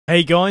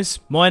Hey guys,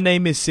 my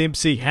name is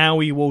Simpzy. How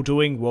are you all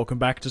doing? Welcome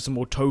back to some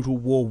more Total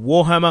War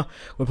Warhammer.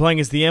 We're playing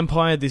as the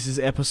Empire. This is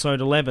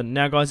episode 11.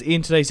 Now guys,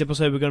 in today's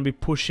episode we're going to be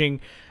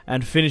pushing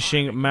and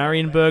finishing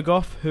Marienburg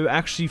off, who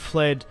actually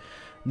fled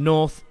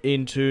north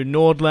into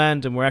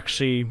Nordland, and we're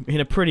actually in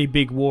a pretty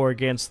big war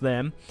against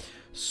them.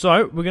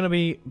 So, we're going to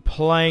be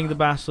playing the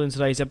battle in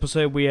today's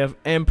episode. We have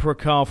Emperor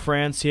Karl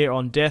Franz here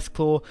on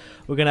Deathclaw.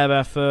 We're going to have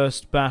our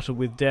first battle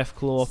with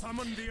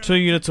Deathclaw. 2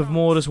 units of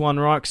mortars, 1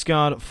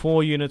 Reichsguard,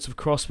 4 units of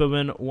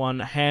crossbowmen, 1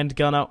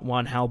 handgunner,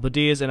 1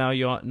 halberdiers, and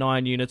our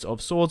 9 units of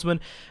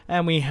swordsmen.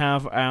 And we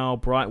have our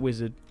Bright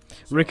Wizard,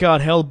 Richard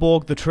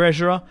Hellborg, the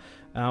Treasurer,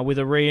 with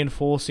a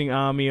reinforcing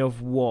army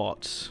of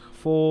what?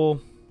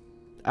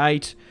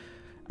 8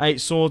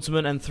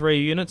 swordsmen and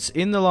 3 units.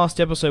 In the last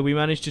episode we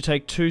managed to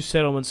take 2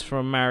 settlements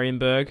from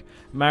Marienburg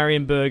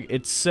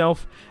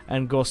itself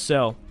and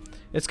Gossel.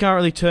 It's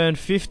currently turned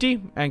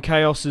 50 and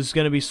Chaos is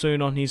going to be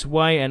soon on his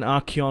way, and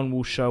Archeon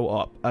will show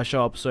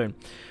up soon.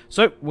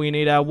 So we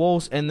need our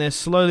walls, and they're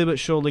slowly but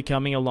surely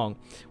coming along.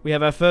 We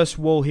have our first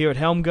wall here at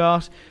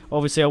Helmgart.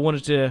 Obviously I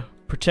wanted to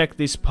protect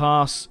this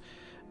pass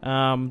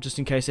just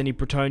in case any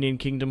Bretonnian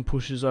kingdom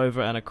pushes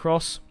over and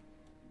across.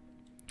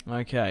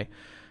 Okay,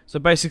 so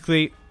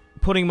basically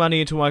putting money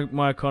into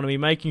my economy,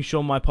 making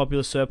sure my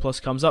popular surplus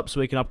comes up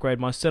so we can upgrade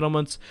my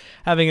settlements,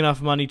 having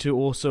enough money to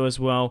also as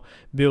well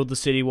build the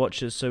city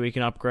watches so we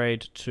can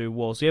upgrade to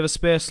walls. We have a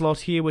spare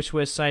slot here which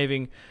we're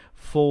saving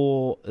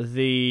for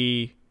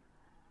the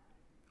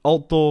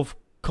Altdorf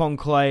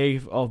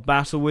Conclave of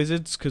Battle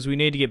Wizards, because we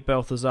need to get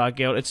Balthazar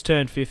Gelt. It's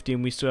turned 50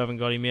 and we still haven't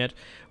got him yet,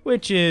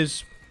 which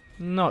is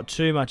not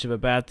too much of a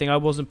bad thing. I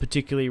wasn't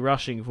particularly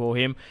rushing for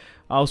him.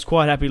 I was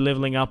quite happy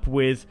leveling up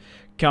with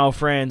Karl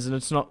Franz, and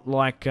it's not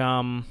like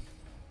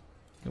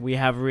we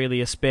have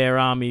really a spare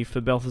army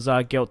for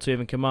Balthazar Gelt to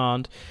even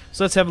command.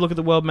 So let's have a look at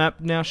the world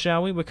map now,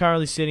 shall we? We're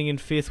currently sitting in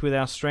 5th with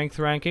our strength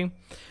ranking.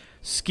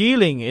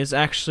 Skeeling is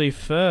actually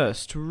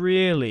 1st,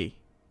 really,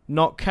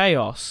 not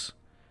Chaos.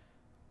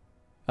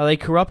 Are they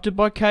corrupted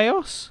by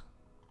Chaos?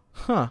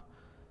 Huh.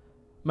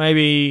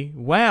 Maybe,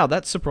 wow,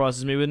 that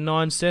surprises me with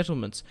 9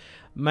 settlements.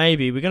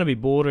 Maybe, we're going to be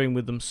bordering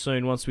with them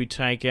soon once we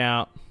take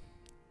out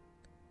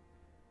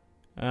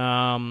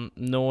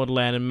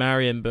Nordland and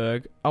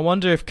Marienburg. I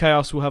wonder if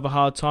Chaos will have a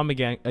hard time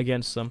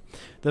against them.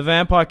 The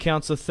Vampire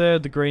Counts are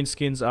 3rd, the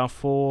Greenskins are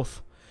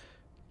 4th,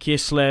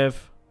 Kislev,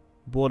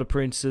 Border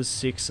Princes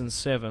 6 and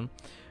 7.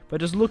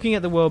 But just looking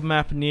at the world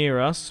map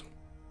near us,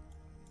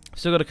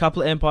 still got a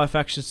couple of Empire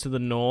factions to the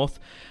north.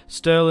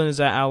 Sterling is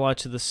our ally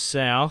to the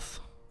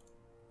south.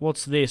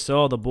 What's this?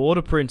 Oh, the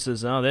Border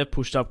Princes. Oh, they're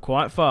pushed up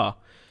quite far.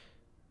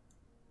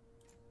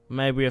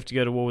 Maybe we have to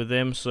go to war with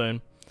them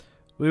soon.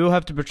 We will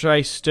have to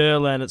betray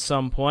Stirland at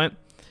some point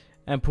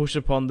and push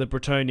upon the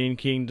Bretonnian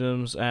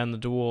kingdoms and the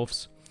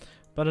dwarfs.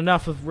 But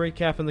enough of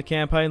recapping the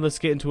campaign. Let's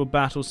get into a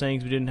battle,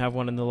 seeing we didn't have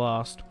one in the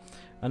last.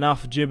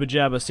 Enough jibber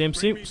jabber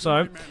Simpzy.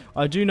 So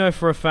I do know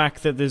for a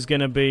fact that there's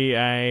going to be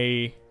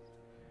an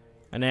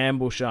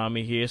ambush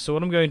army here. So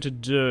what I'm going to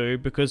do,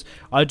 because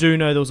I do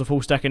know there was a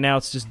full stack and now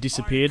it's just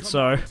disappeared.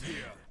 So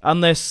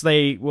unless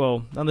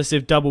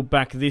they've doubled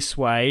back this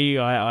way,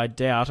 I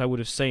doubt I would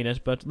have seen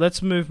it. But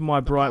let's move my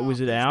Bright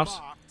Wizard out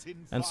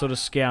and sort of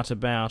scout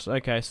about.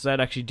 Okay, so that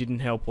actually didn't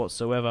help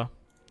whatsoever.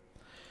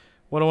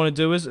 What I want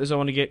to do is I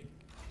want to get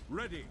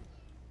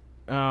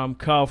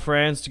Karl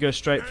Franz to go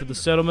straight for the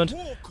settlement.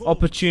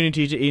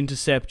 Opportunity to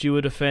intercept. You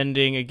were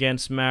defending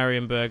against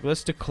Marienburg.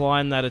 Let's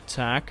decline that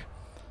attack.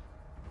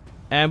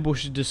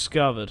 Ambush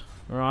discovered.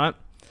 Alright.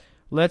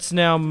 Let's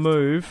now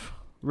move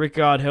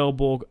Richard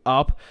Hellborg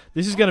up.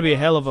 This is going to be a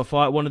hell of a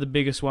fight, one of the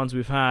biggest ones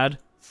we've had.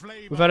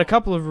 We've had a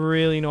couple of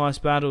really nice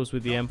battles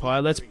with the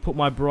Empire. Let's put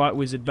my Bright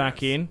Wizard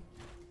back in.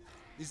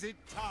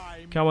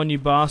 Come on, you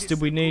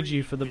bastard, we need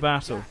you for the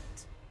battle.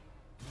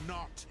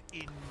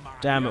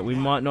 Damn it, we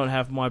might not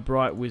have my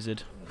Bright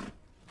Wizard,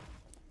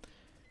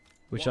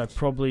 which I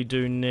probably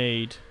do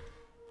need.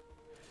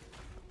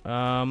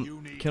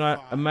 Can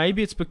I...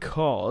 maybe it's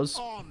because...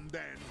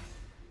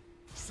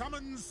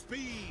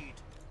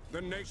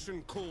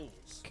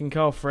 Can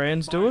Karl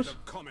Franz do it?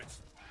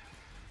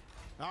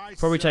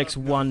 Probably takes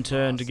 1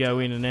 turn to go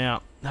in and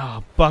out.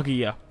 Ah, bugger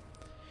ya.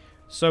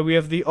 So we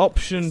have the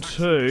option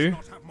to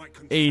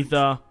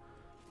either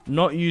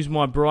not use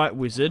my Bright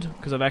Wizard,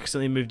 because I've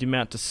accidentally moved him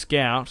out to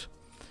scout.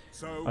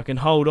 I can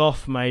hold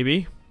off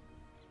maybe.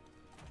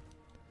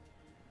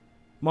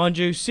 Mind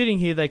you, sitting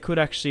here they could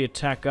actually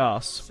attack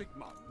us.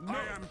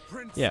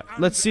 Yeah,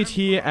 let's sit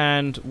here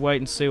and wait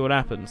and see what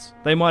happens.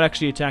 They might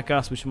actually attack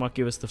us, which might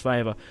give us the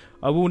favour.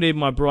 I will need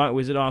my Bright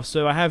Wizard off,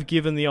 so I have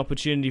given the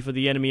opportunity for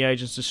the enemy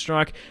agents to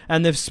strike,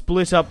 and they've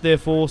split up their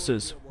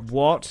forces.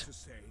 What?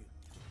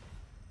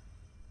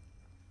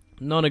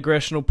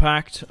 Non-aggressional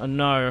pact?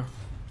 No.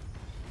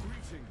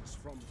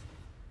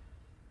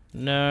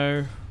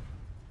 No.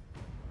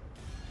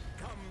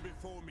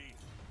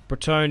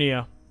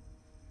 Bretonnia.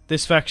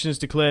 This faction has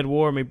declared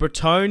war on me.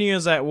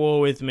 Bretonnia's at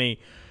war with me.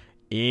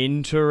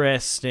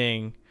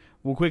 Interesting.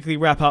 We'll quickly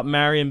wrap up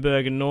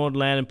Marienburg and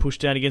Nordland and push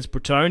down against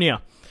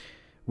Bretonnia.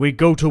 We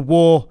go to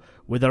war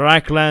with the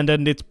Reichland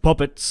and its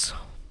puppets.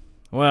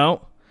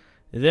 Well,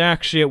 they're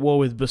actually at war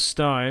with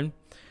Bastogne.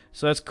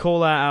 So let's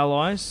call our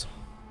allies.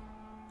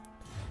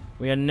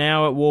 We are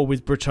now at war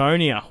with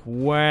Bretonnia.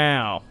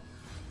 Wow.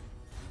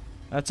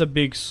 That's a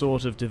big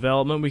sort of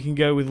development. We can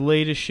go with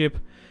leadership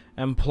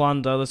and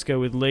plunder. Let's go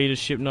with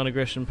leadership.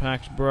 Non-aggression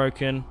pact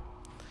broken.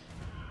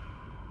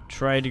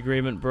 Trade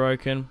agreement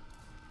broken.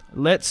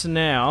 Let's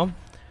now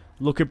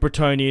look at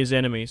Bretonnia's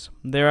enemies.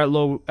 They're at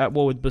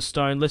war with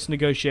Bastogne. Let's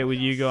negotiate with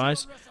you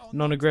guys.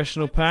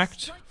 Non-aggressional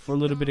pact for a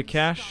little bit of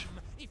cash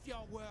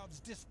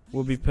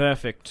will be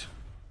perfect.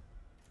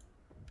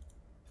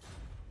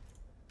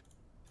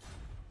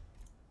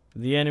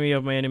 The enemy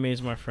of my enemy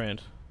is my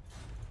friend.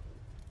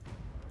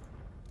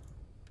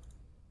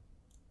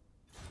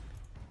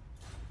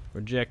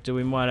 Rejected.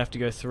 We might have to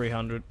go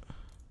 300.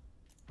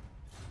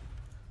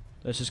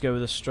 Let's just go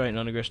with a straight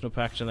non-aggressional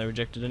pact, and they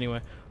rejected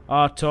anyway.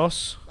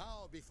 Artos.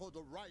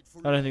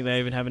 I don't think they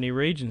even have any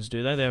regions,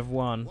 do they? They have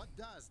one.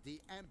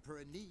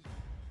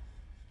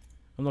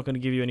 I'm not going to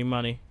give you any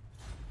money.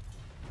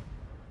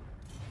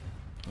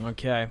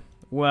 Okay.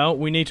 Well,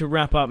 we need to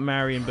wrap up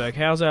Marienburg.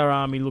 How's our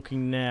army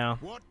looking now?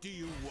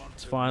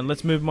 It's fine.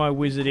 Let's move my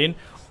wizard in.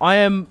 I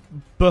am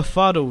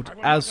befuddled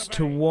as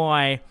to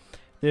why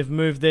they've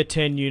moved their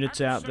 10 units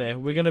out there.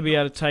 We're going to be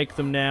able to take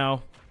them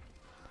now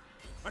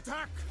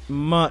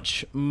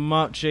much,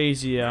 much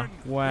easier.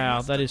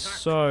 Wow, that is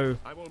so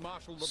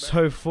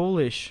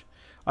foolish.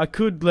 I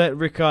could let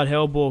Richard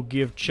Helborg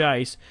give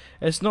chase.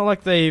 It's not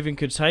like they even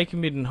could take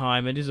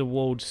Middenheim. It is a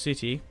walled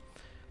city.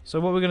 So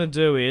what we're going to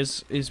do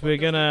is we're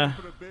going to...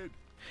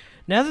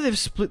 Now that they've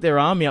split their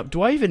army up,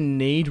 do I even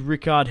need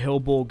Richard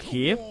Helborg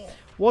here?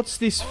 What's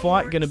this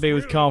fight going to be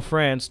with Karl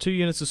Franz? 2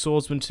 units of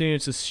swordsmen, 2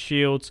 units of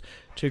shields,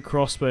 2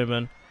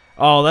 crossbowmen.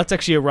 Oh, that's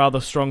actually a rather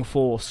strong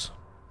force.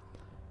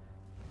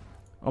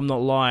 I'm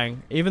not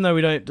lying. Even though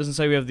it doesn't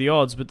say we have the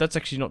odds, but that's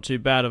actually not too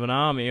bad of an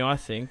army, I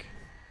think.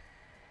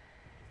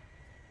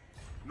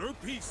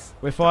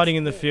 We're fighting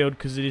in the field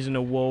because it isn't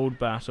a walled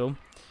battle.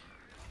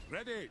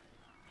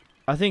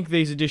 I think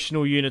these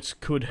additional units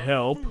could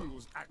help.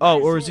 Oh,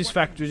 or is this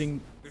factored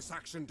in?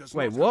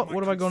 Wait, what?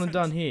 What have I gone and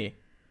done here?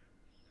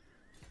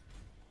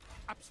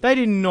 They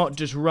did not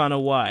just run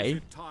away.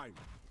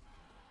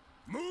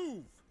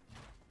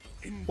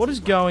 What is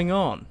going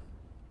on?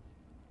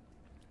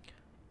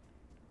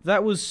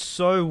 That was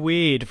so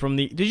weird from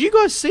the... Did you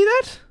guys see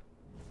that?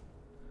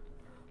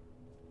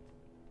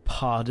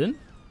 Pardon?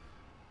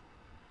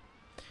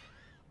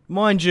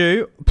 Mind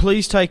you,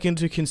 please take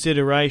into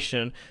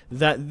consideration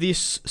that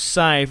this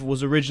save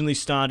was originally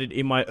started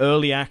in my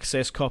early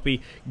access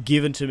copy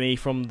given to me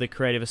from the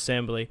Creative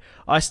Assembly.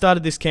 I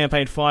started this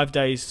campaign 5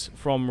 days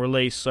from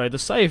release, so the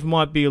save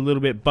might be a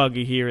little bit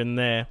buggy here and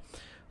there.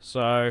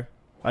 So,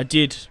 I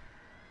did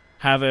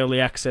have early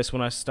access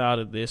when I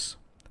started this,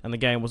 and the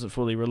game wasn't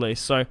fully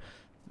released. So,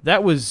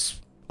 that was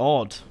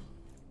odd,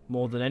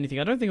 more than anything.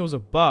 I don't think it was a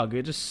bug,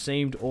 it just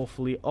seemed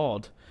awfully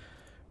odd.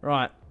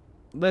 Right.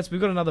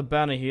 We've got another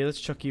banner here. Let's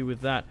chuck you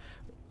with that.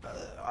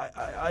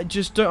 I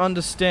just don't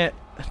understand,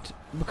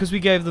 because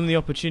we gave them the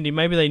opportunity.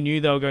 Maybe they knew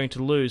they were going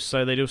to lose,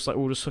 so they just like,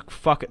 we'll just like,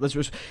 fuck it, let's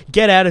just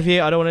get out of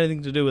here. I don't want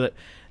anything to do with it.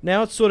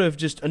 Now it's sort of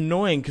just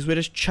annoying because we're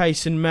just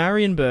chasing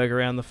Marienburg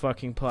around the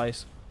fucking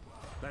place,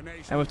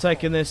 and we've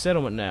taken their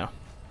settlement now.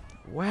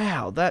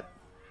 Wow, that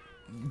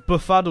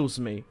befuddles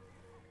me,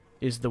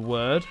 is the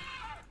word.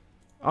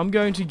 I'm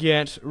going to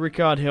get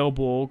Richard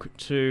Helborg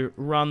to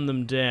run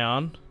them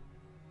down.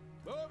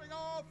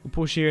 We'll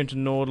push here into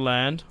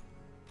Nordland.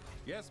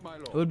 Yes, my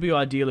lord. It would be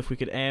ideal if we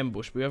could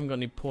ambush, but we haven't got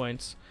any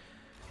points.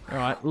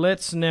 Alright,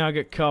 let's now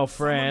get Karl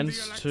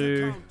Franz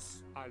to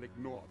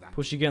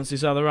push against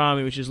this other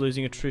army, which is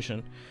losing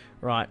attrition.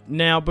 Right,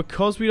 now,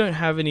 because we don't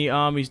have any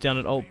armies down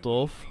at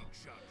Altdorf,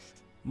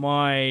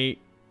 my...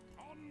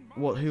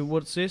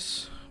 what's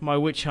this? My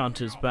witch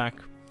hunter's back.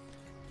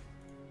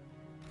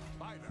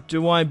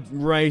 Do I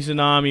raise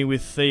an army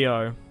with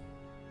Theo?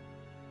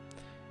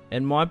 It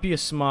might be a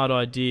smart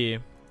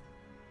idea.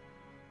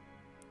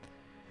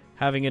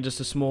 Having just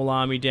a small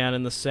army down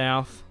in the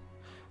south.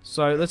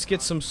 So let's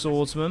get some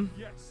swordsmen.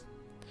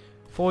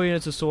 4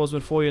 units of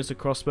swordsmen, 4 units of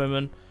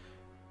crossbowmen.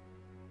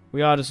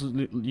 We are just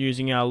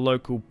using our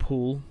local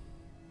pool.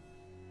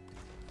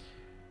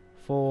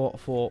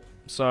 4.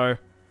 So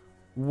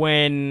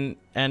when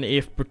and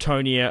if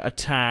Bretonnia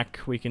attack,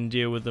 we can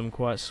deal with them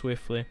quite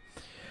swiftly.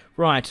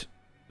 Right.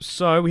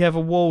 So we have a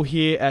wall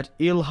here at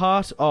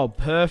Ilhart. Oh,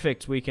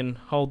 perfect. We can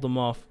hold them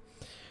off.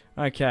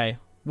 Okay.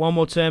 One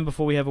more turn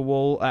before we have a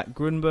wall at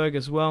Grunberg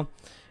as well.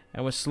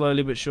 And we're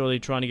slowly but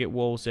surely trying to get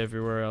walls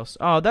everywhere else.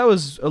 Oh, that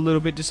was a little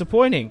bit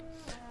disappointing.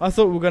 I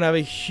thought we were going to have a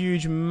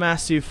huge,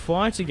 massive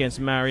fight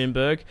against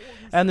Marienburg.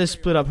 And they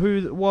split up.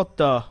 What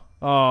the?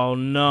 Oh,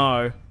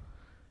 no.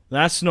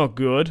 That's not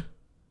good.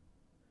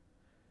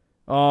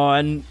 Oh,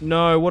 and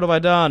no, what have I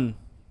done?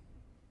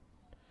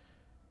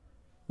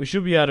 We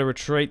should be able to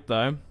retreat,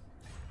 though.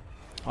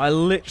 I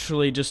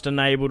literally just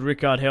enabled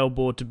Richard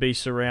Helborg to be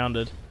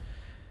surrounded.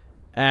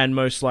 And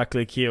most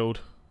likely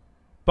killed.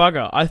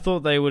 Bugger. I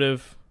thought they would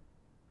have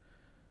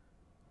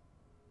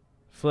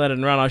fled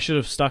and run. I should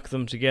have stuck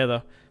them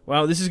together.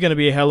 Well, this is going to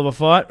be a hell of a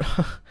fight.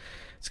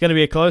 It's going to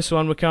be a close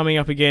one. We're coming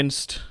up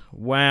against,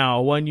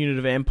 wow, 1 unit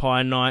of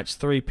Empire Knights,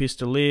 3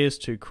 Pistoliers,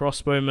 2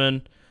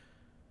 Crossbowmen,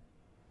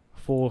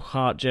 4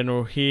 Heart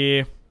General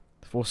here,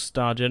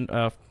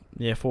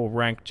 4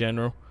 rank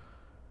General.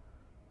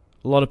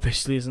 A lot of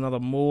Pistoliers, another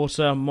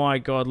Mortar. My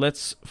god,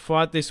 let's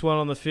fight this one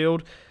on the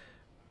field.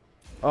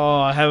 Oh,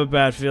 I have a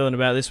bad feeling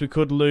about this. We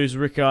could lose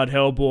Rickard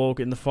Hellborg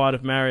in the fight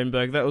of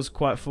Marienburg. That was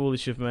quite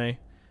foolish of me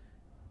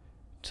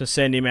to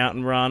send him out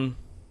and run.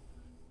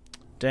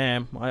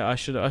 Damn, I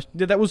should have...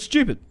 That was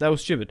stupid. That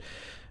was stupid.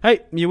 Hey,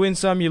 you win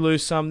some, you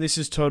lose some. This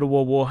is Total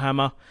War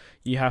Warhammer.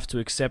 You have to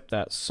accept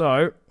that.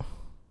 So,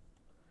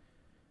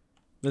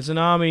 there's an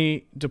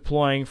army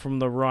deploying from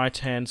the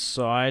right-hand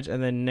side,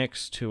 and then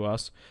next to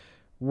us.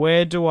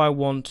 Where do I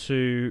want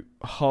to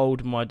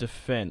hold my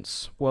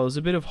defense? Well, there's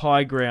a bit of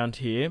high ground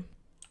here.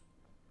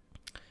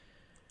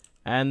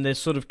 And they're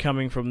sort of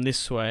coming from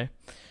this way.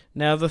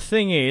 Now, the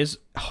thing is,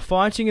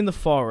 fighting in the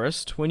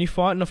forest, when you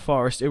fight in a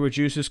forest, it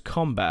reduces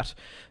combat.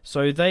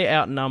 So they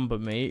outnumber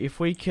me. If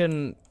we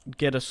can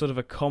get a sort of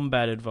a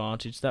combat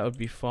advantage, that would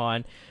be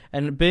fine.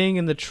 And being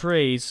in the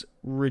trees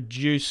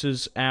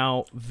reduces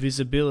our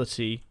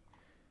visibility.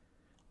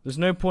 There's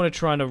no point of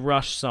trying to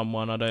rush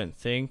someone, I don't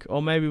think.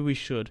 Or maybe we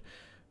should.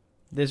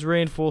 There's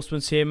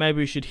reinforcements here. Maybe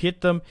we should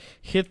hit them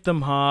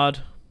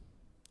hard.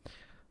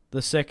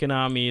 The second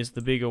army is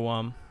the bigger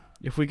one.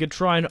 If we could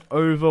try and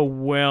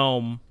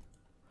overwhelm...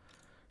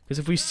 Because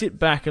if we sit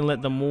back and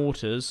let the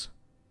mortars...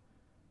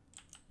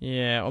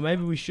 Yeah, or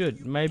maybe we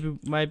should. Maybe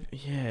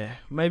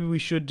we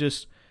should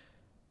just...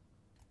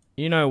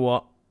 You know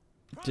what?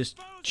 Just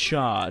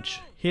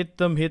charge. Hit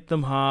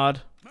them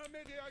hard.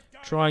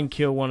 Try and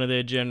kill one of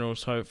their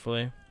generals,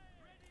 hopefully.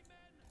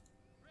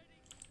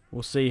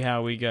 We'll see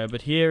how we go.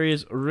 But here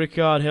is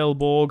Rickard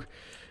Hellborg.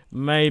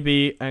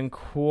 Maybe and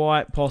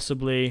quite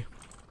possibly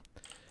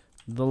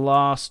the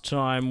last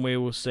time we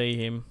will see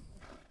him.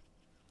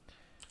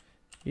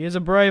 He is a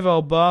brave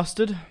old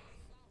bastard.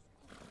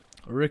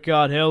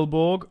 Rickard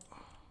Hellborg.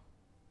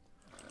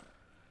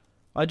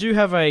 I do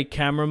have a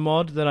camera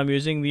mod that I'm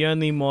using. The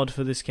only mod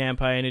for this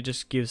campaign. It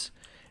just gives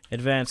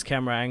advanced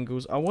camera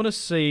angles. I want to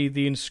see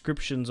the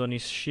inscriptions on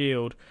his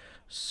shield.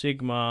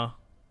 Sigma.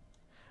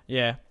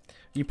 Yeah.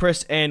 You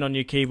press N on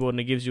your keyboard and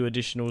it gives you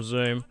additional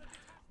zoom,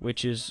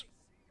 which is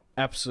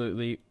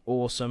absolutely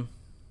awesome.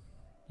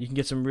 You can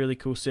get some really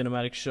cool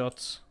cinematic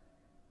shots.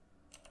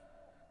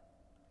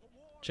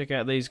 Check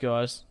out these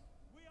guys.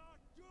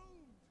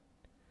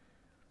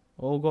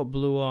 All got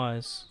blue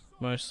eyes,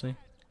 mostly.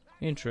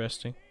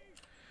 Interesting.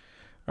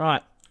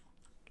 Right.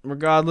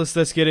 Regardless,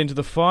 let's get into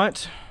the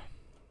fight.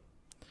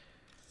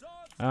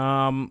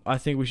 I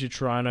think we should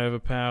try and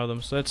overpower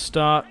them. So let's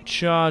start,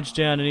 charge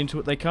down and into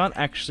it. They can't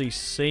actually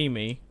see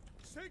me.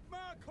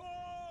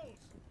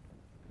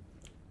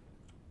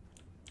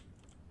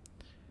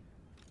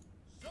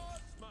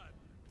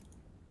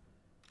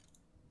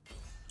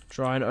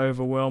 Try and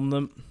overwhelm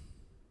them.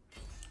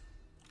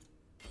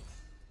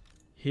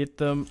 Hit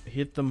them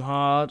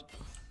hard.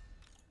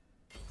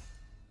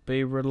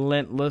 Be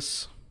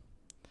relentless.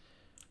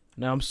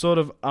 Now I'm sort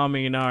of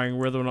umming and ahhing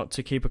whether or not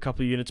to keep a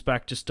couple of units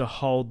back just to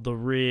hold the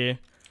rear.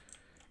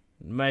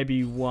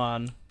 Maybe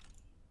one.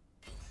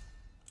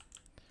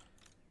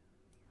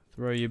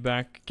 Throw you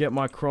back. Get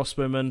my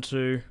crossbowmen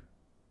to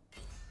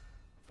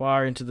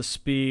fire into the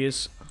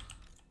spears.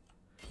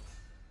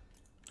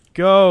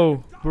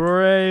 Go,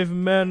 brave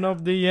men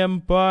of the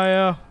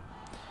Empire.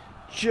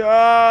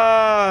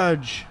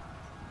 Charge!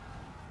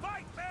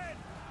 Fight, men!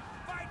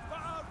 Fight for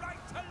our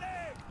right to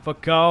live! For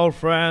Karl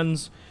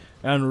Franz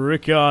and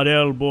Rickard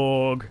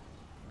Hellborg.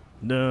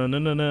 Na na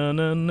na na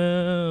na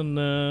na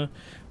na.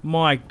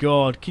 My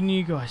god, can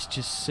you guys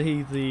just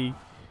see the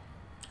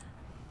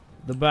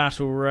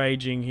battle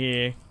raging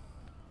here?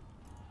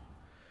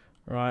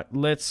 Right,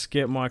 let's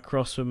get my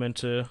crossbowmen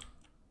to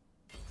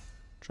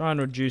try and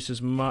reduce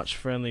as much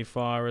friendly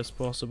fire as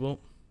possible.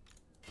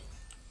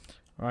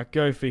 Alright,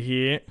 go for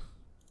here.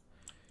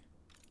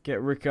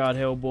 Get Rickard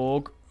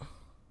Hellborg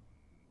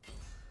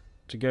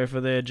to go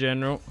for their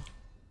general.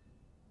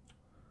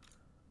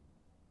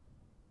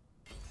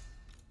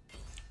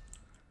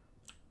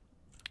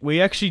 We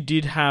actually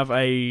did have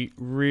a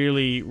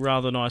really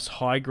rather nice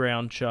high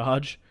ground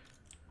charge.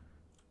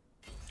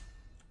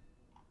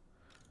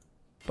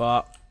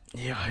 But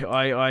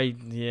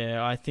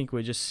yeah, I think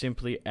we're just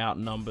simply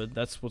outnumbered.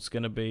 That's what's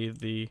going to be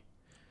the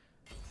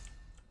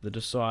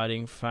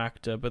deciding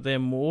factor. But their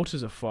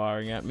mortars are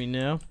firing at me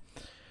now.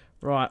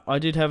 Right, I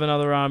did have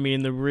another army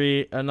in the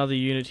rear, another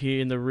unit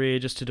here in the rear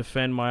just to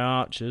defend my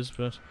archers,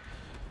 but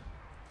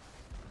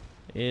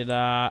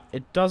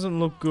it doesn't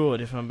look good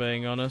if I'm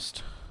being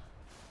honest.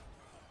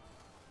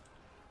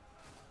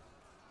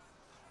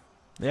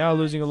 They are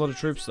losing a lot of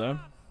troops though.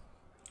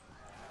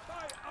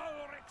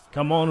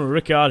 Come on,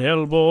 Rickard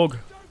Hellborg.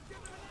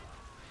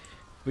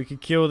 If we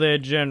could kill their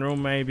general,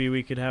 maybe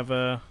we could have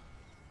a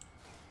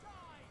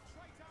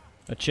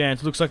a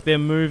chance. Looks like they're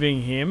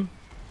moving him.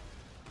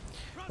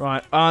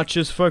 Right,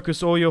 archers,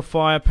 focus all your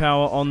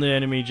firepower on the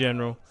enemy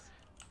general.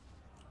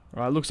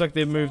 Right, looks like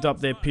they've moved up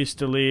their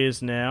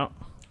pistoliers now.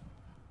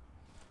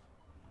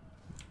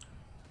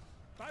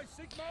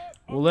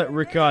 We'll let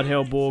Rickard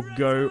Hellborg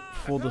go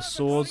for the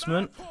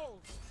swordsman.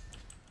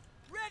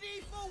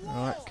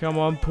 Alright, come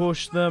on,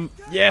 push them.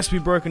 Yes,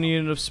 we've broken a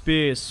unit of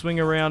spears. Swing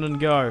around and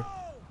go.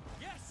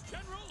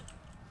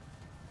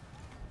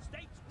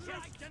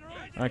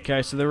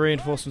 Okay, so the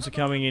reinforcements are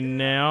coming in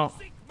now.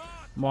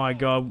 My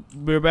god,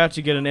 we're about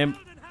to get an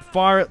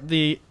fire at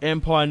the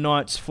Empire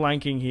Knights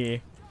flanking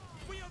here.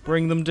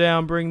 Bring them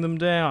down, bring them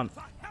down.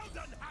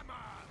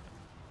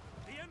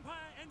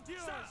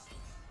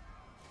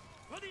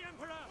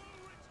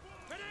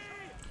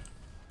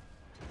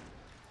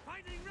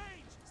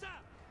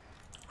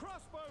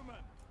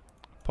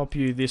 Pop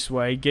you this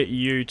way, get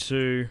you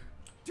to...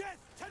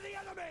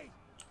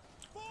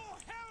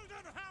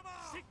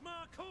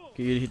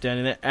 Get you to hit down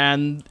in there.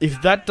 And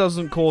if that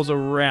doesn't cause a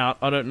rout,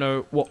 I don't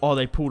know what... Oh,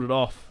 they pulled it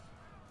off.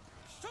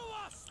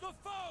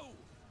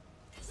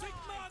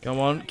 Come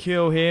on,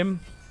 kill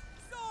him.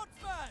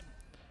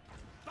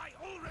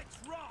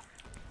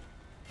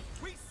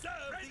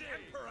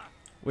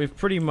 We've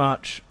pretty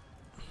much...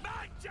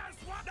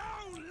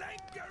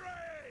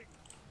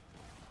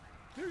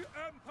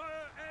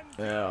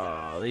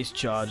 Oh, these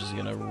charges are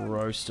going to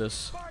roast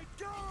us.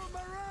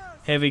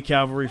 Heavy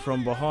cavalry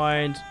from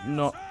behind.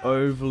 Not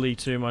overly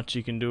too much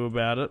you can do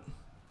about it.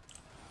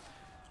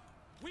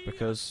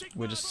 Because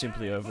we're just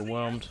simply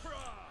overwhelmed.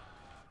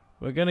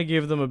 We're going to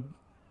give them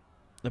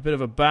a bit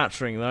of a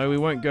battering though. We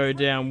won't go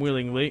down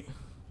willingly.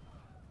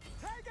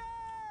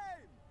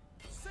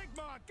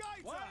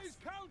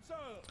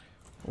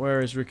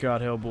 Where is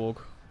Rickard Hellborg?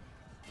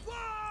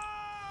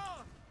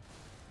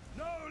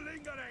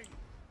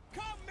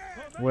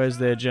 Where's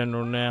their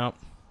general now?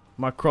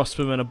 My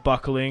crossbowmen are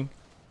buckling.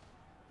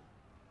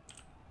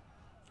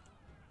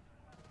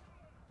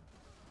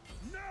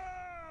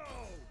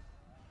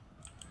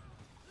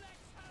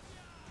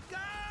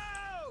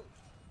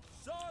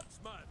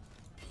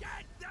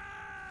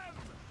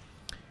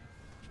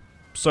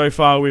 So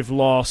far we've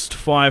lost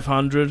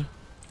 500.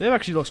 They've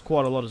actually lost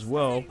quite a lot as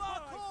well.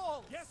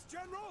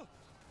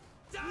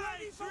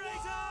 If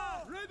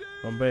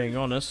I'm being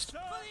honest.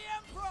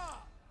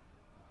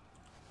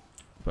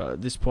 But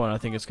at this point I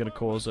think it's going to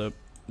cause a...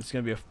 It's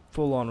going to be a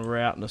full-on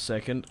rout in a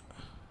second.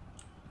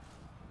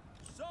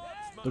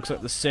 Looks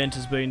like the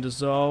centre's been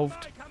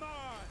dissolved.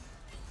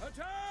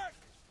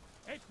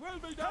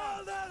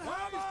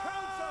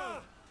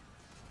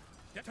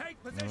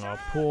 Oh,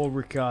 poor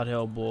Rickard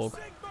Hellborg.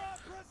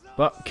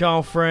 But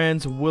Karl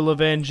Franz will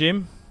avenge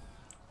him.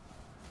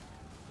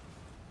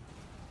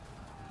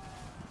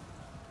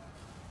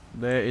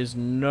 There is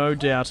no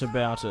doubt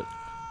about it.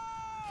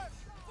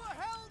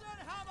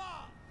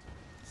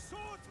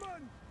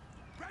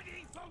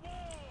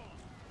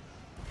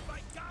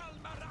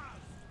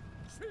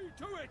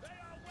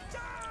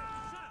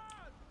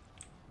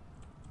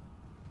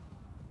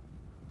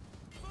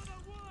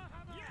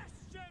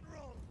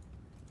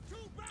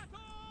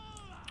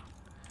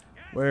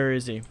 Where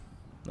is he?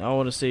 I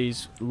want to see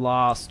his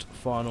last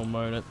final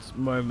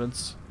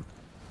moments.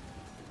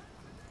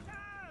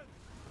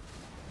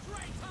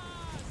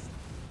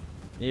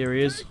 Here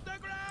he is.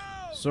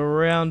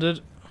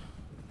 Surrounded.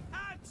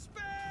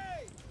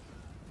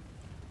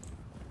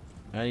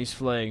 And he's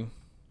fleeing.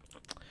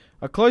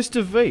 A close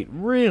defeat,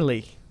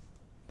 really?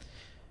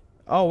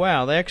 Oh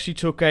wow, they actually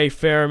took a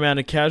fair amount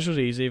of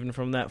casualties even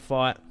from that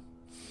fight.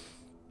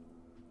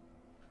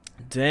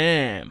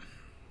 Damn.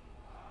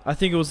 I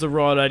think it was the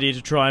right idea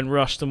to try and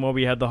rush them while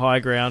we had the high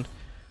ground.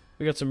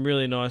 We got some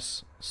really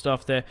nice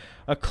stuff there.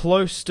 A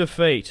close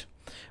defeat.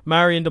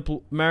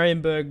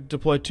 Marienburg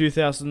deployed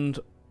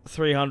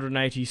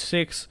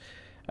 2,386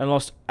 and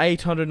lost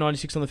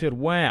 896 on the field.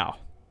 Wow.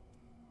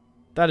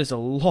 That is a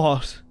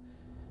lot.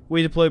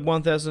 We deployed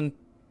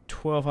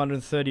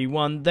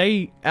 1,231.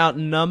 They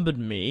outnumbered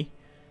me,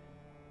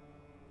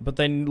 but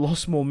they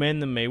lost more men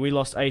than me. We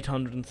lost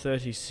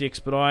 836,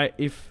 but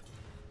if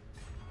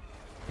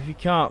you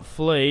can't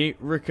flee,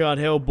 Rickard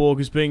Hellborg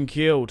has been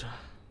killed.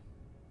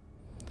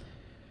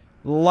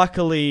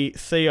 Luckily,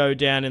 Theo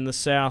down in the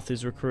south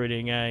is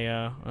recruiting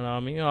an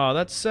army. Oh,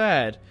 that's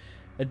sad.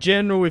 A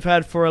general we've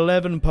had for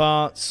 11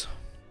 parts.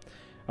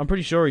 I'm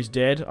pretty sure he's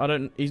dead.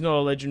 He's not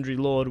a legendary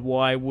lord.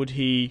 Why would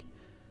he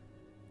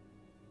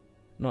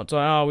not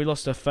die? Oh, we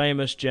lost a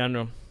famous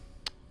general.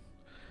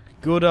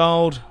 Good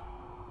old.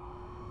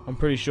 I'm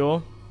pretty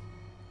sure.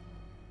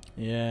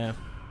 Yeah.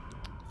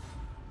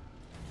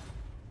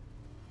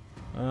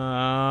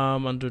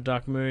 Under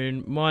Dark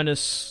Moon.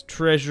 Minus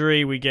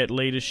treasury, we get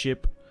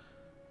leadership.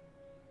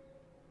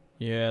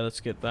 Yeah, let's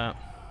get that.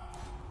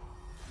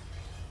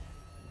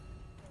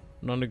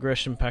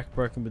 Non-aggression pact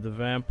broken with the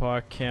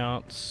vampire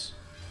counts.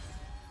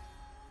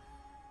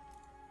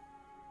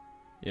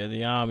 Yeah,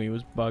 the army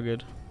was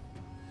buggered.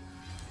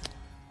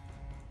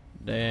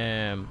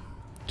 Damn.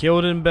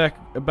 Killed in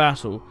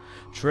battle.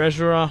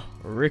 Treasurer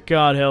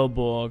Rickard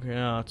Helborg.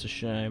 Ah, it's a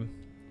shame.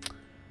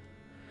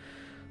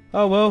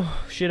 Oh well,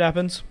 shit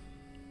happens.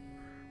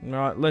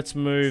 Alright, let's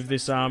move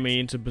this army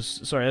into...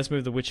 let's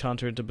move the Witch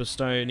Hunter into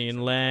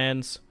Bretonnian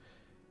lands.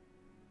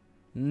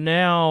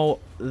 Now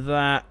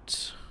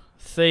that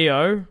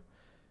Theo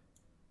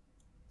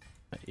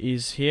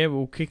is here,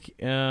 we'll kick...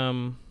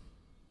 we'll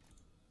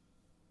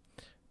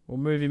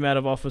move him out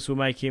of office, we'll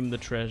make him the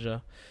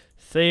treasurer.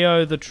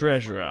 Theo the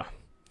treasurer.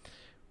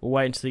 We'll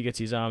wait until he gets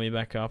his army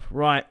back up.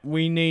 Right,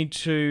 we need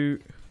to...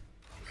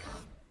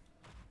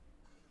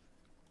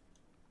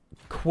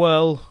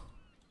 quell...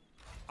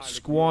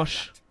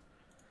 squash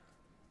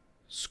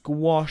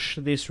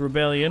this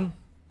rebellion.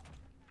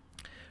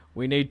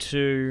 We need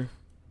to...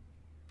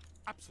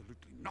 Absolutely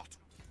not.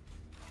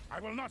 I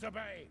will not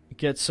obey.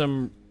 Get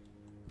some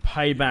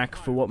payback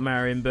for what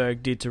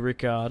Marienburg did to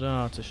Rickard.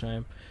 Oh, it's a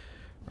shame.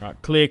 Right,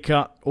 clear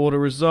cut, auto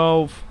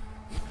resolve.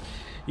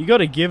 You got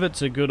to give it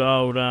to good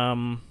old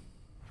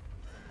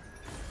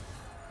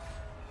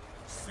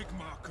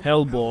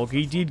Helborg.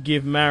 He did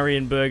give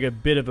Marienburg a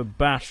bit of a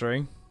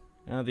battering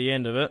at the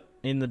end of it,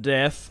 in the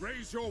death.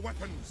 Raise your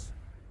weapons.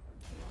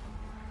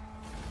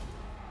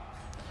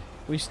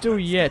 We still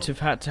yet have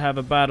had to have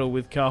a battle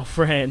with Karl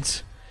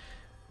Franz.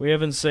 We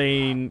haven't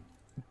seen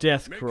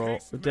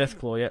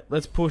Deathclaw yet.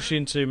 Let's push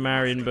into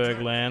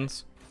Marienburg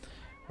lands.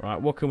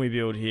 Right, what can we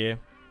build here?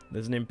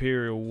 There's an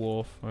Imperial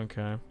Wharf.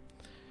 Okay.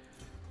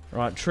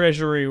 Right,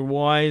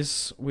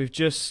 treasury-wise, we've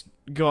just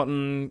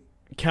gotten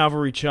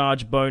cavalry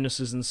charge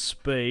bonuses and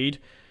speed.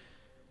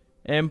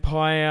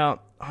 Empire...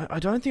 I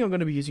don't think I'm going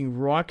to be using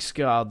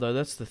Reichsguard, though.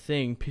 That's the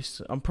thing.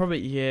 I'm probably...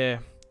 yeah.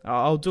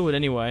 I'll do it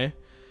anyway.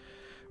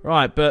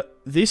 Right, but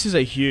this is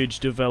a huge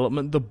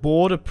development. The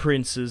border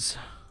princes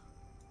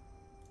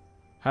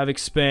have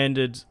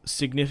expanded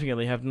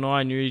significantly. Have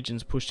 9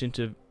 regions pushed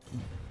into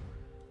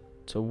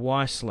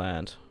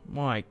Weissland.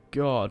 My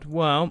god.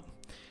 Well,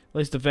 at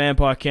least the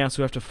Vampire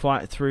Council have to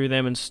fight through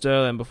them and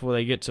stir them before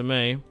they get to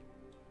me.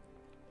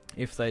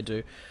 If they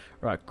do.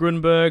 Right,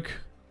 Grunberg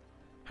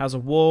has a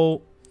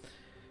wall.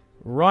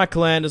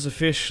 Reichland is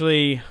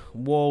officially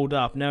walled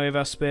up. Now we have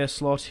our spare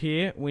slot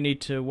here. We need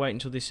to wait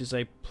until this is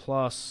a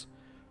 +4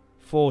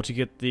 to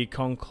get the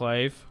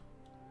conclave.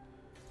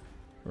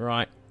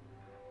 Right.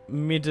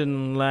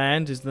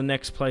 Middenland is the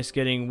next place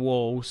getting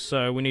walls,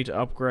 so we need to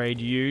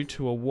upgrade you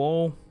to a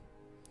wall.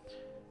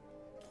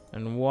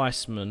 And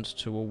Weissmund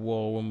to a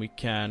wall when we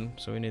can,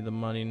 so we need the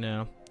money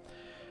now.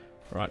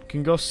 Right,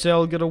 can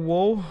Gossel get a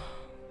wall?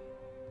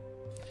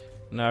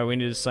 No, we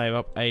need to save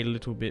up a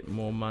little bit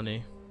more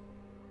money.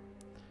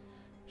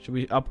 Should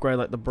we upgrade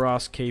like the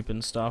brass keep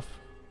and stuff?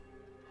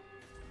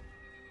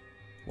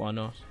 Why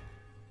not?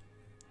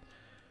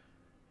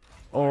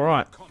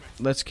 Alright,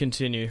 let's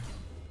continue.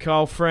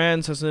 Karl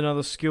Franz has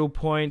another skill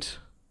point.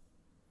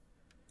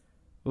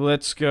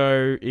 Let's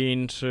go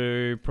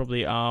into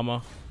probably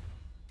armor.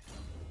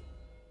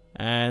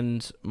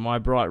 And my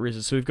bright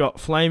rizzers. So we've got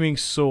flaming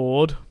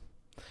sword.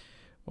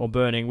 Or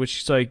burning,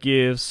 which so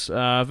gives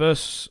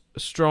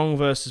strong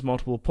versus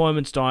multiple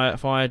appointments,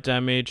 fire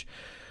damage,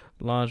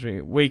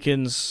 largely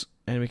weakens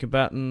enemy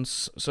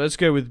combatants. So let's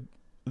go with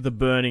the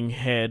burning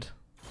head.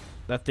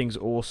 That thing's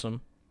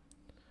awesome.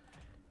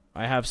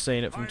 I have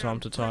seen it from time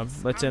to time.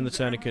 Let's end the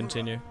turn and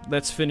continue.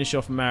 Let's finish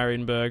off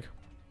Marienburg.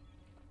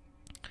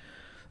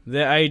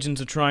 Their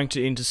agents are trying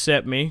to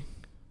intercept me.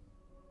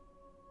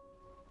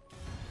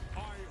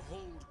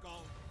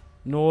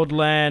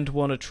 Nordland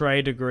want a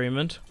trade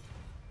agreement.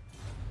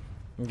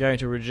 I'm going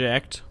to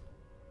reject.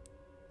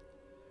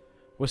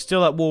 We're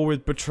still at war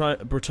with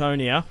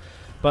Bretonnia,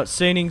 but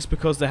seeming's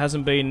because there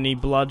hasn't been any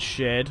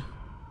bloodshed.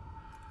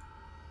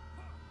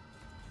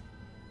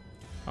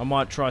 I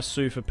might try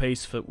sue for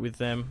peace with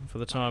them for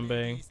the time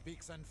being.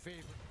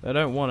 They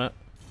don't want it.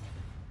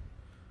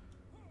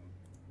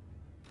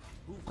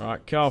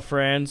 Alright, Karl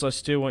Franz, I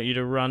still want you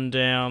to run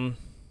down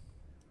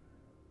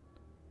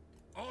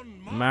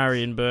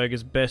Marienburg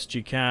as best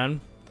you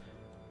can.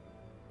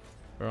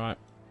 Alright.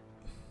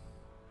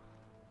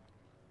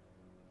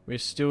 We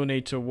still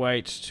need to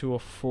wait to a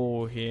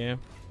 4 here.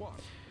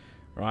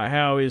 Right,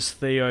 how is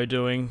Theo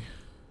doing?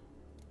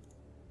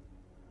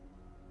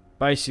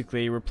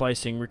 Basically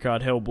replacing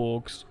Rickard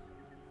Helborg's.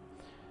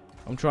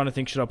 I'm trying to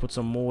think, should I put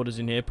some mortars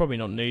in here? Probably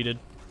not needed.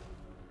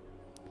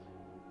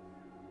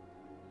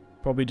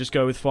 Probably just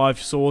go with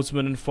 5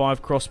 swordsmen and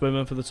 5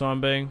 crossbowmen for the time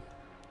being.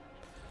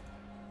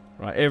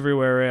 Right,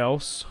 everywhere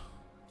else.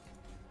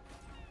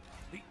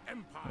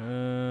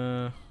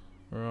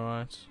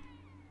 Right.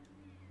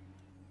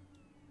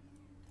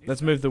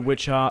 Let's move the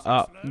Witch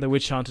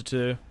Hunter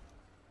to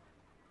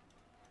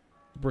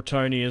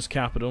Bretonnia's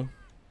capital.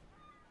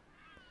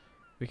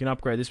 We can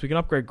upgrade this. We can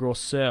upgrade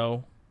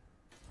Grossel.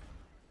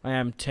 I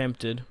am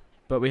tempted,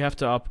 but we have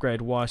to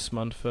upgrade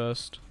Weissmund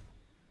first.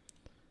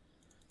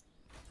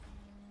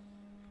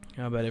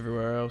 How about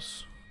everywhere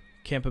else?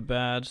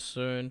 Kemperbad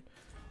soon.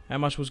 How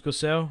much was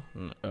Gossel?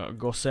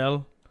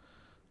 Gossel?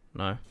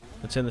 No.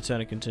 Let's end the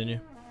turn and continue.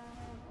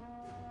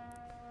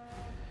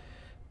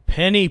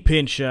 Penny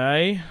pinch,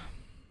 eh?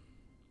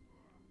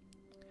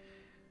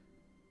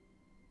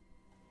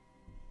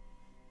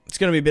 It's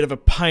going to be a bit of a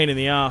pain in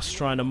the ass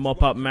trying to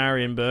mop up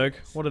Marienburg.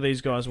 What do these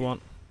guys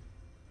want?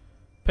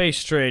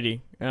 Peace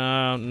treaty.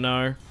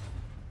 No.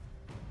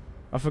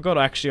 I forgot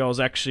actually I was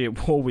actually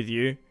at war with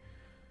you.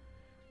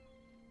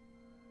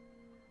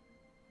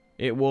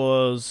 It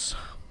was...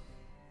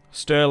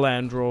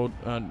 Sturland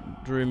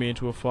drew me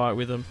into a fight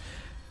with them.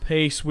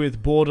 Peace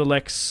with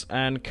Borderlex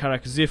and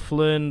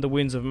Karak-Ziflin, the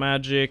Winds of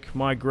Magic,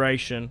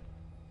 Migration.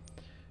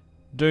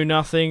 Do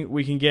nothing,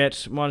 we can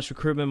get minus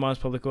recruitment, minus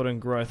public order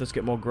and growth. Let's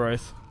get more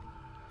growth.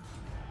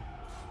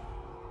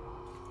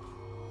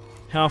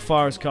 How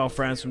far is Karl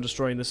Franz from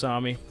destroying this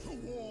army?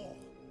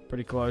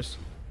 Pretty close.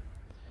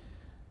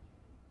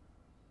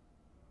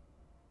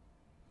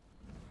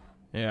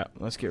 Yeah,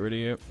 let's get rid of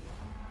you.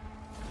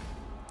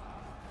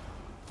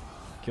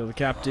 Kill the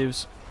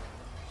captives.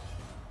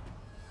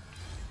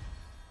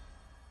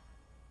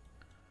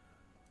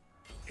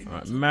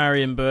 Alright,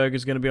 Marienburg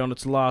is going to be on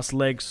its last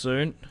leg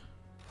soon.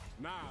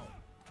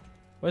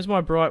 Where's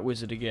my Bright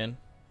Wizard again?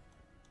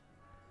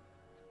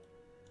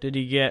 Did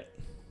he get...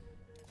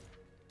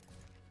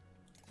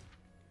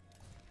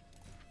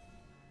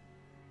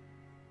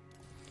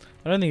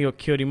 I don't think he got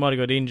killed, he might have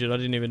got injured. I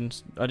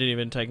didn't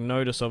even take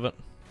notice of it.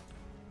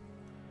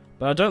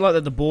 But I don't like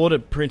that the border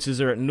princes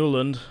are at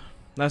Nulland.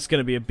 That's going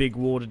to be a big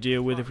war to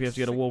deal with if we have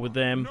to go to war with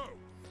them.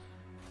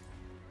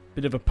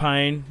 Bit of a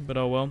pain, but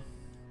oh well.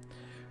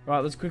 Right,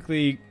 let's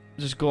quickly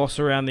just gloss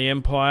around the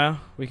Empire.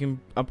 We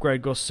can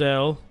upgrade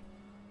Gossel.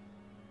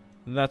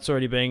 That's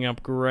already being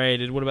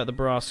upgraded. What about the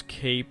Brass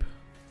Keep?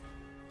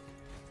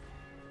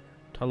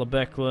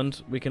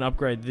 Tullabeckland. We can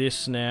upgrade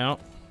this now.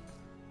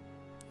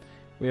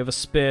 We have a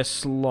spare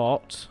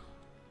slot.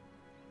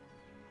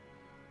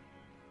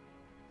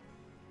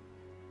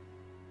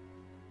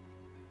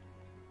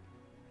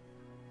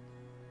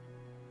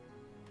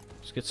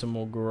 Let's get some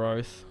more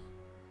growth.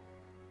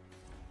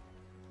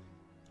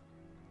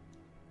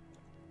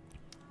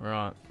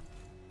 Right.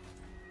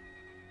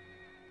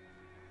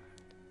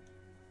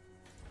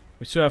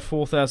 We still have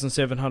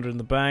 4,700 in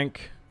the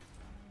bank.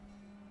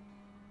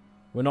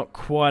 We're not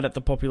quite at the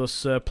popular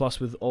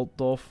surplus with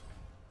Altdorf.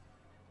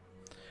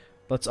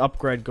 Let's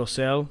upgrade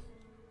Gossel.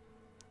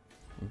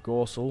 Or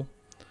Gorsel.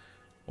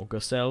 Or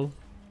Gossel.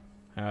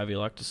 However you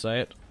like to say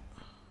it.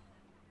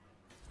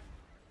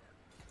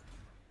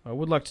 I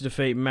would like to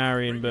defeat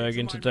Marienburg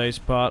in today's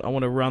part. I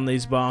want to run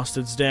these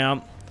bastards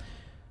down.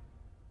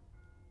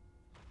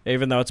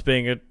 Even though it's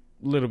being a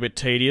little bit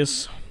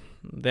tedious.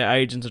 Their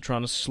agents are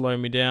trying to slow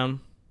me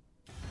down.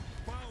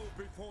 Bow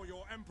before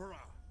your emperor.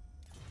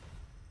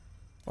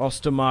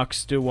 Ostermark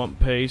still want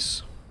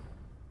peace.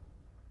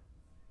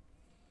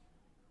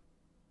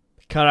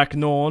 Karak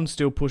Norn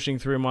still pushing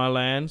through my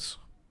lands.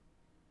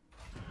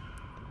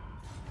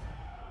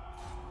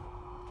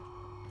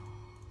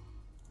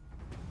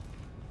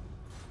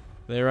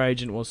 Their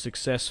agent was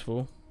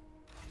successful.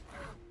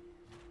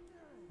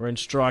 We're in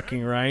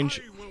striking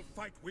range. I will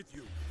fight with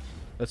you.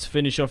 Let's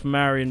finish off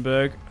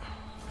Marienburg.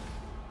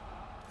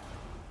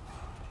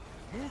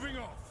 Moving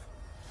off.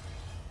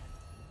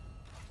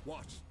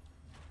 What?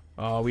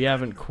 Oh, we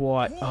haven't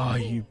quite. Oh,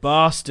 you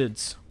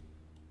bastards.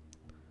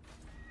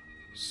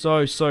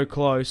 So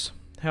close.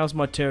 How's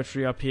my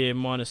territory up here?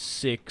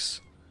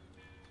 -6.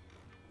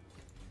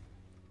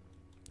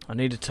 I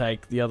need to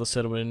take the other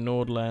settlement in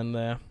Nordland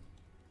there.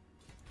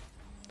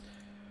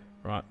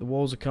 Right, the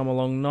walls have come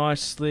along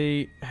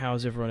nicely.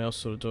 How's everyone else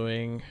sort of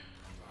doing?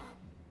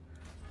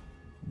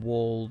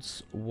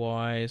 Walls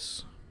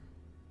wise.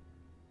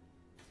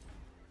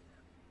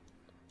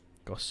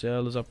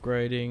 Gossel is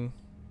upgrading.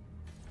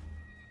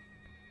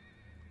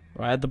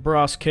 Right, at the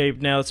Brass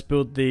Keep now, let's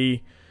build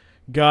the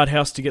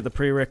guardhouse to get the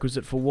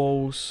prerequisite for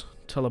walls.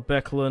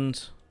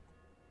 Tullabeckland.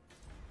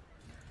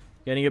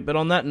 Getting it, but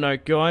on that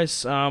note,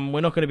 guys,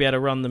 we're not going to be able to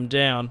run them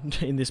down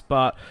in this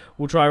part.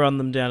 We'll try run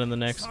them down in the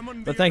next.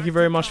 But thank you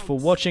very much for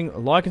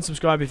watching. Like and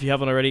subscribe if you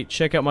haven't already.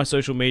 Check out my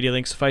social media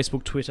links: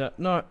 Facebook, Twitter,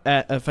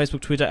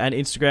 Facebook, Twitter, and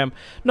Instagram.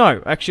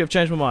 No, actually, I've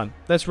changed my mind.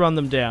 Let's run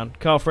them down.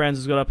 Karl Franz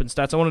has got up in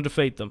stats. I want to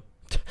defeat them.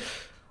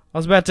 I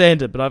was about to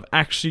end it, but I've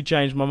actually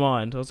changed my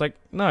mind. I was like,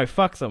 no,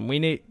 fuck them.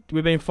 We've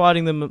been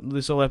fighting them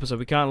this whole episode.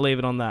 We can't leave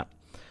it on that.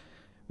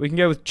 We can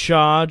go with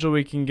charge, or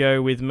we can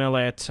go with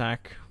melee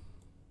attack.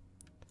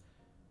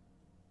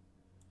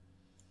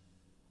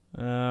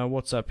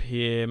 What's up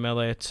here?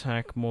 Melee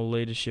attack, more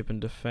leadership and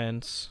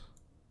defense.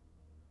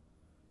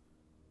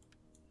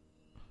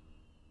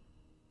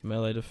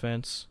 Melee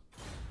defense.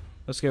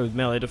 Let's go with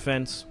melee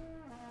defense.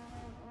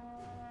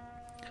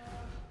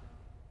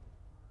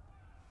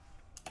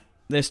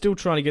 They're still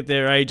trying to get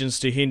their agents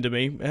to hinder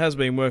me. It has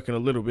been working a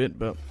little bit,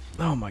 but...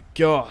 Oh my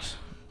god.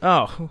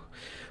 Oh.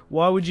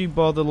 Why would you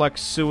bother, like,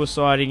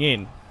 suiciding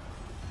in?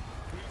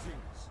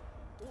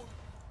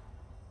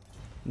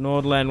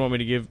 Nordland want me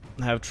to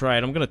have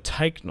trade. I'm going to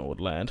take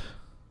Nordland.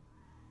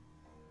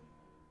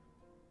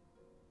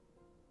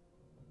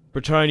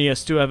 Bretonnia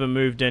still haven't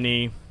moved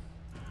any...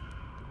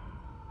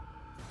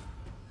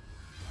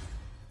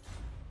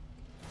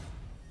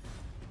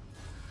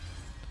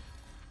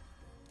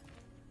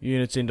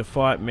 units in to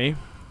fight me.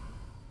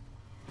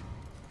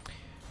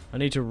 I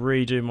need to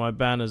redo my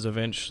banners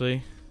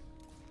eventually.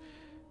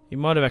 He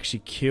might have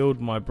actually killed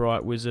my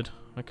Bright Wizard.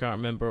 I can't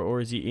remember. Or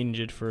is he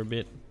injured for a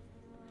bit?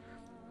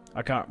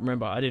 I can't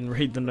remember. I didn't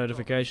read the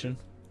notification.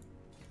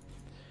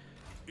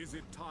 Is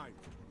it time?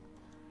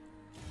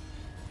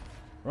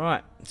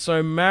 Right.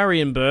 So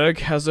Marienburg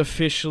has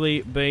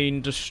officially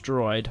been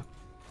destroyed.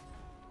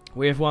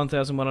 We have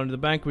 1,100 in the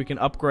bank. We can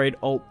upgrade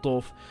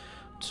Altdorf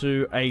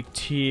to a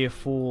tier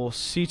 4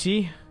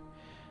 city.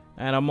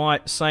 And I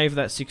might save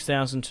that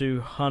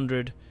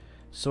 6,200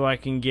 so I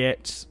can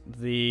get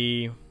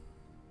the...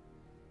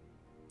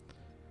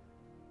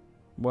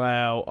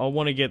 Wow, I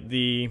want to get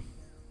the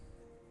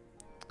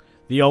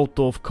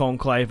Altdorf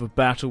Conclave of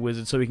Battle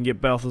Wizards so we can get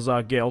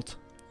Balthazar Gelt.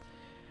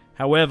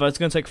 However, it's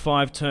going to take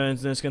 5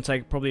 turns, and it's going to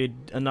take probably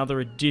another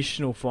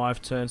additional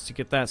 5 turns to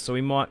get that, so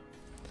we might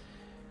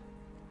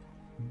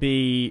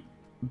be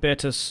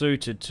better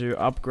suited to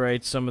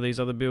upgrade some of these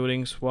other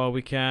buildings while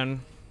we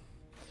can.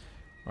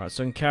 Alright,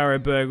 so in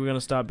Karreberg we're going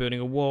to start building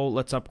a wall.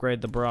 Let's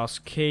upgrade the Brass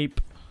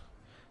Keep.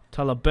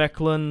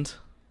 Tallerbeckland.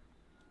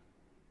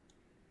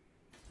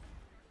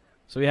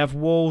 So we have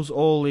walls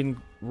all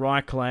in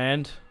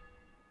Reichland.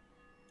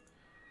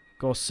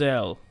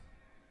 Gorsel.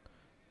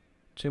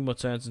 2 more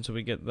turns until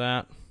we get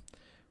that.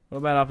 What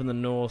about up in the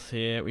north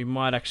here? We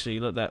might actually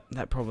let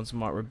that province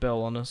might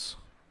rebel on us.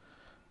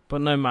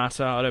 But no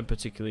matter, I don't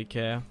particularly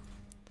care.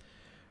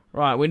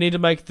 Right, we need to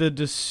make the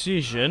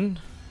decision.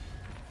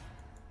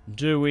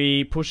 Do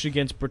we push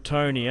against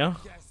Bretonnia?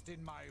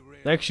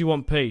 They actually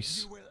want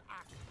peace.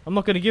 I'm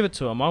not going to give it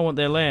to them. I want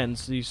their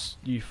lands, you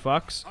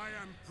fucks.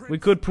 We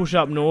could push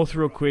up north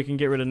real quick and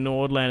get rid of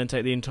Nordland and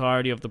take the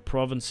entirety of the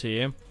province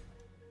here.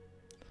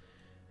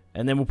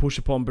 And then we'll push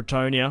upon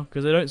Bretonnia,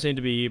 because they don't seem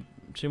to be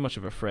too much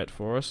of a threat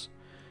for us.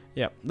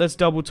 Yeah, let's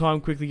double time,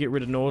 quickly get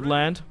rid of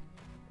Nordland.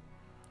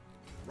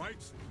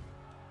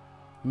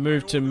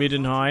 Move to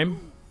Middenheim.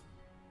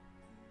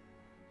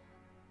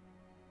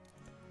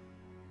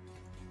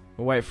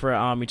 We'll wait for our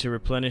army to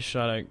replenish.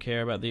 I don't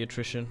care about the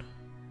attrition.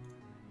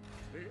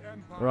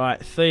 Right,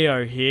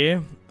 Theo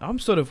here. I'm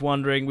sort of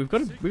wondering, we've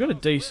got a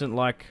decent,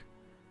 like,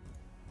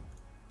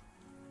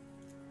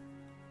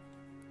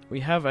 we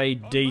have a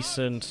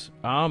decent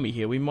army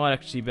here. We might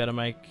actually better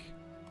make,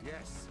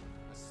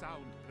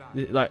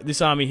 like,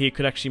 this army here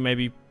could actually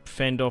maybe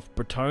fend off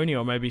Bretonnia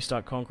or maybe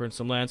start conquering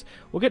some lands.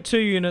 We'll get 2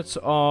 units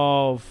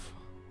of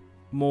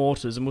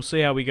mortars and we'll see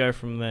how we go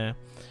from there.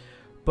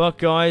 But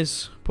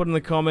guys, put in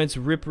the comments,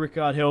 rip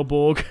Rickard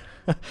Hellborg,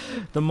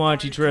 the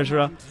mighty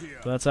treasurer.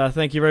 But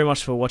thank you very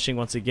much for watching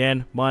once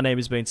again. My name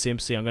has been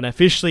Simpzy. I'm going to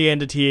officially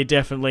end it here,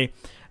 definitely.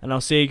 And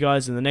I'll see you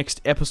guys in the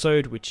next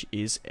episode, which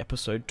is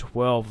episode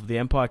 12 of the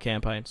Empire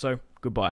campaign. So, goodbye.